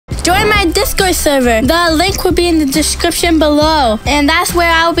Discord server. The link will be in the description below. And that's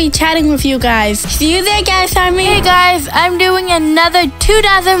where I'll be chatting with you guys. See you there, Gax Army. Hey guys, I'm doing another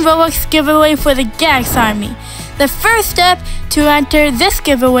 2,000 Robux giveaway for the Gax Army. The first step to enter this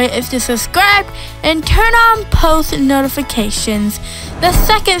giveaway is to subscribe and turn on post notifications. The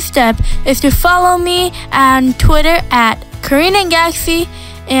second step is to follow me on Twitter at KoreanGalaxy,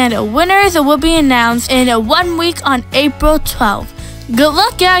 and winners will be announced in 1 week on April 12th. Good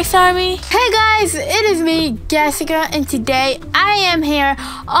luck, Gax Army! Hey guys, it is me, Jessica, and today I am here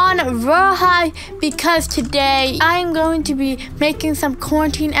on Royale High because today I'm going to be making some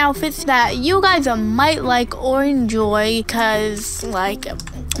quarantine outfits that you guys might like or enjoy, because like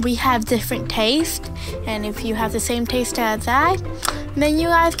we have different taste, and if you have the same taste as I, then you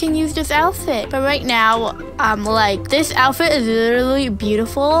guys can use this outfit. But right now, like, this outfit is literally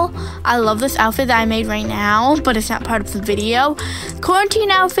beautiful. I love this outfit that I made right now, but it's not part of the video.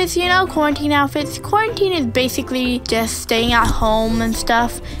 Quarantine outfits, you know, quarantine outfits. Quarantine is basically just staying at home and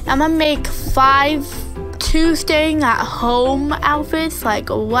stuff. I'm gonna make 2 staying at home outfits, like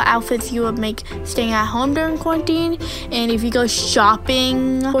what outfits you would make staying at home during quarantine, and if you go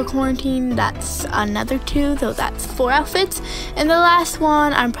shopping for quarantine, that's another 2, so that's 4 outfits. And the last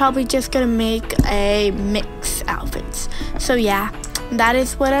one, I'm probably just gonna make a mix outfits. So yeah, that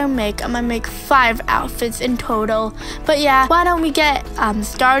is what I'll make. I'm gonna make 5 outfits in total. But yeah, why don't we get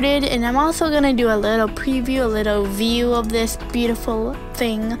started? And I'm also gonna do a little preview, a little view of this beautiful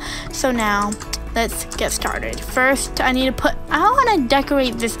thing. So now, let's get started. First, I want to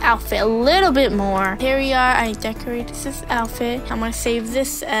decorate this outfit a little bit more. Here we are, I decorated this outfit. I'm gonna save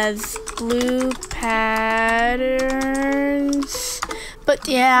this as blue patterns. But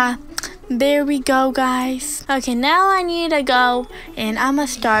yeah, there we go, guys. Okay, now I need to go and I'm gonna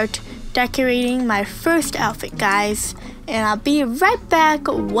start decorating my first outfit, guys. And I'll be right back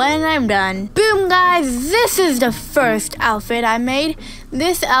when I'm done. Boom, guys, this is the first outfit I made.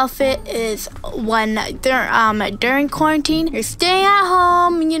 This outfit is when during quarantine, you're staying at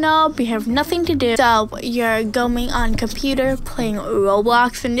home, you know, you have nothing to do. So you're going on computer, playing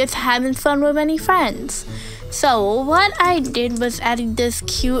Roblox, and just having fun with any friends. So what I did was added this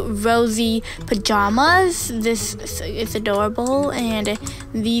cute rosy pajamas. This is adorable, and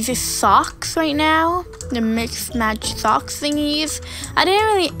these are socks right now. The mixed match socks thingies. I didn't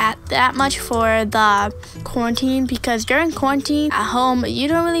really add that much for the quarantine because during quarantine at home you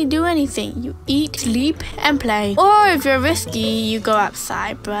don't really do anything. You eat, sleep, and play. Or if you're risky, you go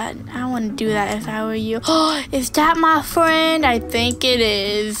outside. But I don't want to do that if I were you. Oh, is that my friend? I think it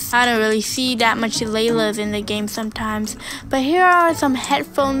is. I don't really see that much Laylas in the game sometimes. But here are some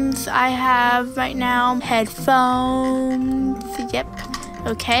headphones I have right now. Headphones. Yep.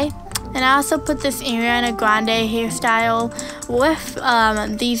 Okay. And I also put this Ariana Grande hairstyle with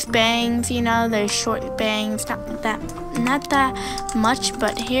these bangs. You know, they're short bangs, not that much,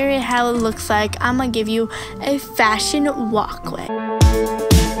 but here is how it looks like. I'm gonna give you a fashion walkway.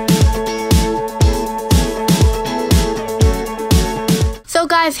 So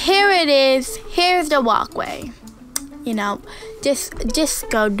guys, here it is. Here's the walkway. You know, just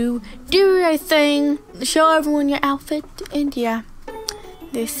go do your thing, show everyone your outfit, and yeah.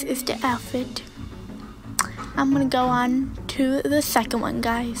 This is the outfit. I'm gonna go on to the second one,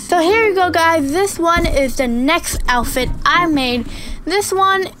 guys. So here you go, guys. This one is the next outfit I made. This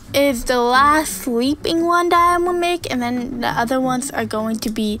one is the last sleeping one that I'm gonna make, and then the other ones are going to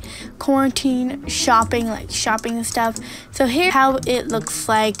be quarantine shopping, like shopping and stuff. So here's how it looks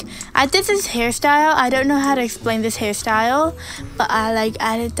like. I did this hairstyle. I don't know how to explain this hairstyle, but I like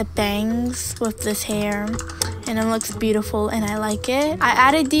added the bangs with this hair, and it looks beautiful and I like it. I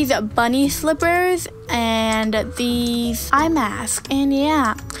added these bunny slippers and these eye mask, and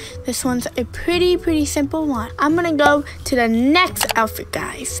yeah, this one's a pretty simple one. I'm gonna go to the next outfit,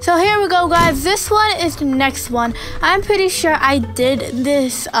 guys. So here we go, guys. This one is the next one. I'm pretty sure I did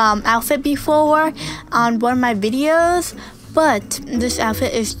this outfit before on one of my videos, but this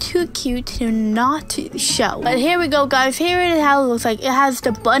outfit is too cute to not show. But here we go, guys. Here is how it looks like. It has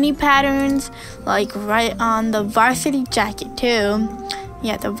the bunny patterns, like right on the varsity jacket too.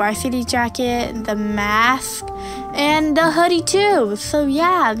 Yeah, the varsity jacket, the mask, and the hoodie too. So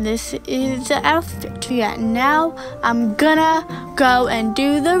yeah, this is the outfit. Yeah, now I'm gonna go and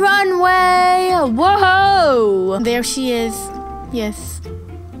do the runway. Whoa! There she is. Yes,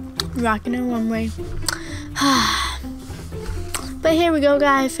 rocking the runway. But here we go,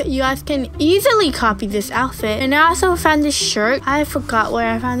 guys. You guys can easily copy this outfit. And I also found this shirt. I forgot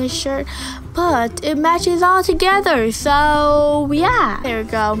where I found this shirt, but it matches all together. So yeah, there we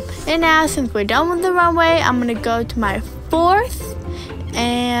go. And now, since we're done with the runway, I'm gonna go to my fourth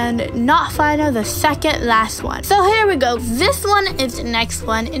and not final, the second last one. So here we go. This one is the next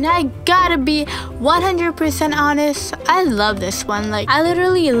one, and I gotta be 100% honest, I love this one. Like, I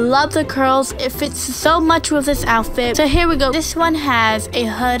literally love the curls. It fits so much with this outfit. So here we go. This one has a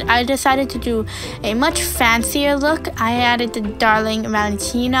hood. I decided to do a much fancier look. I added the Darling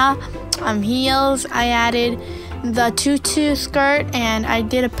Valentina heels. I added the tutu skirt, and I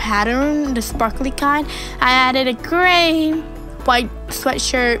did a pattern, the sparkly kind. I added a gray white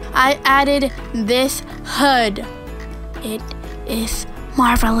sweatshirt. I added this hood. It is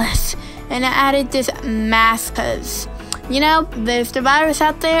marvelous. And I added this mask because, you know, there's the virus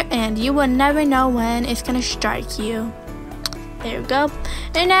out there and you will never know when it's gonna strike you. There we go.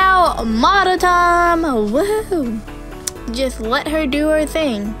 And now model time. Woohoo! Just let her do her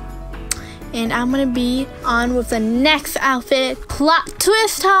thing. And I'm gonna be on with the next outfit. Plot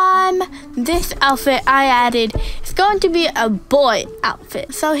twist time! This outfit I added is going to be a boy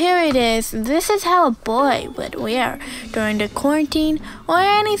outfit. So here it is. This is how a boy would wear during the quarantine or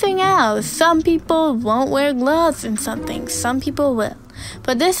anything else. Some people won't wear gloves and something. Some people will.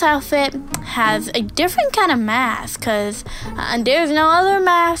 But this outfit has a different kind of mask because there's no other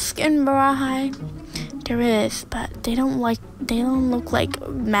mask in ROBLOX High. There is, but they don't look like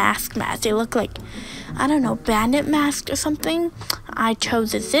masks. They look like, I don't know, bandit mask or something. I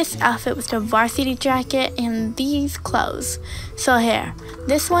chose this outfit with the varsity jacket and these clothes. So here,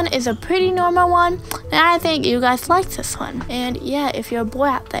 this one is a pretty normal one, and I think you guys like this one. And yeah, if you're a boy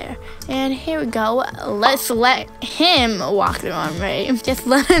out there. And here we go. Let's let him walk the runway. Just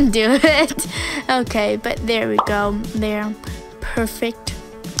let him do it. Okay, but there we go. There, perfect.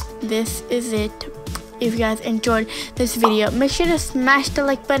 This is it. If you guys enjoyed this video, make sure to smash the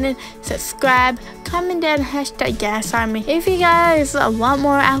like button, subscribe, comment down #GaxArmy. If you guys want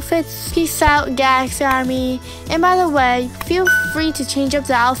more outfits, peace out, GaxArmy. And by the way, feel free to change up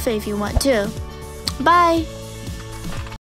the outfit if you want to. Bye!